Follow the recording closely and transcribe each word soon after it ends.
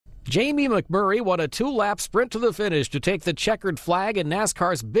Jamie McMurray won a 2-lap sprint to the finish to take the checkered flag in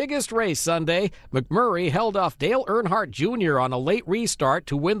NASCAR's biggest race Sunday. McMurray held off Dale Earnhardt Jr. on a late restart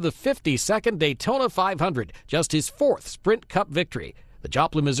to win the 52nd Daytona 500, just his 4th Sprint Cup victory. The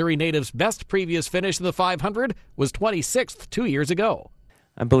Joplin, Missouri native's best previous finish in the 500 was 26th 2 years ago.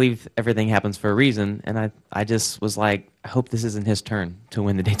 I believe everything happens for a reason, and I just was like, I hope this isn't his turn to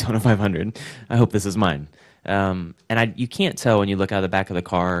win the Daytona 500. I hope this is mine. You can't tell when you look out of the back of the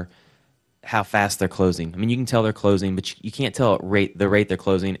car how fast they're closing. I mean, you can tell they're closing, but you can't tell the rate they're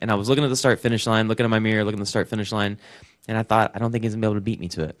closing. And I was looking at the start-finish line, looking at my mirror, looking at the start-finish line, and I thought, I don't think he's going to be able to beat me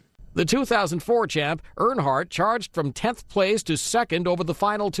to it. The 2004 champ, Earnhardt, charged from 10th place to 2nd over the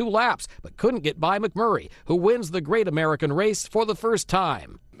final 2 laps, but couldn't get by McMurray, who wins the Great American Race for the first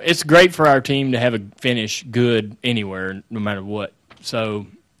time. It's great for our team to have a finish good anywhere, no matter what. So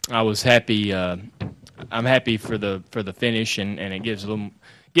I was happy. I'm happy for the finish, and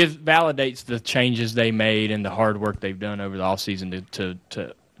it validates the changes they made and the hard work they've done over the offseason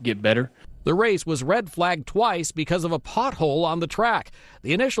to get better. The race was red flagged twice because of a pothole on the track.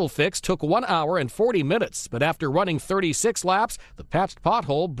 The initial fix took 1 hour and 40 minutes, but after running 36 laps, the patched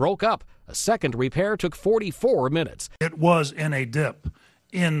pothole broke up. A second repair took 44 minutes. It was in a dip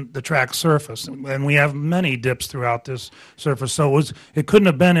in the track surface, and we have many dips throughout this surface, so it couldn't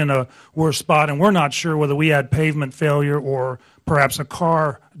have been in a worse spot, and we're not sure whether we had pavement failure or perhaps a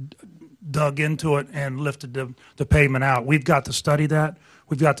car dug into it and lifted the pavement out. We've got to study that.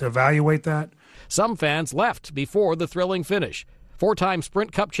 We've got to evaluate that. Some fans left before the thrilling finish. 4-time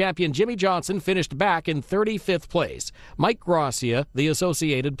Sprint Cup champion Jimmie Johnson finished back in 35th place. Mike Gracia, The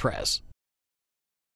Associated Press.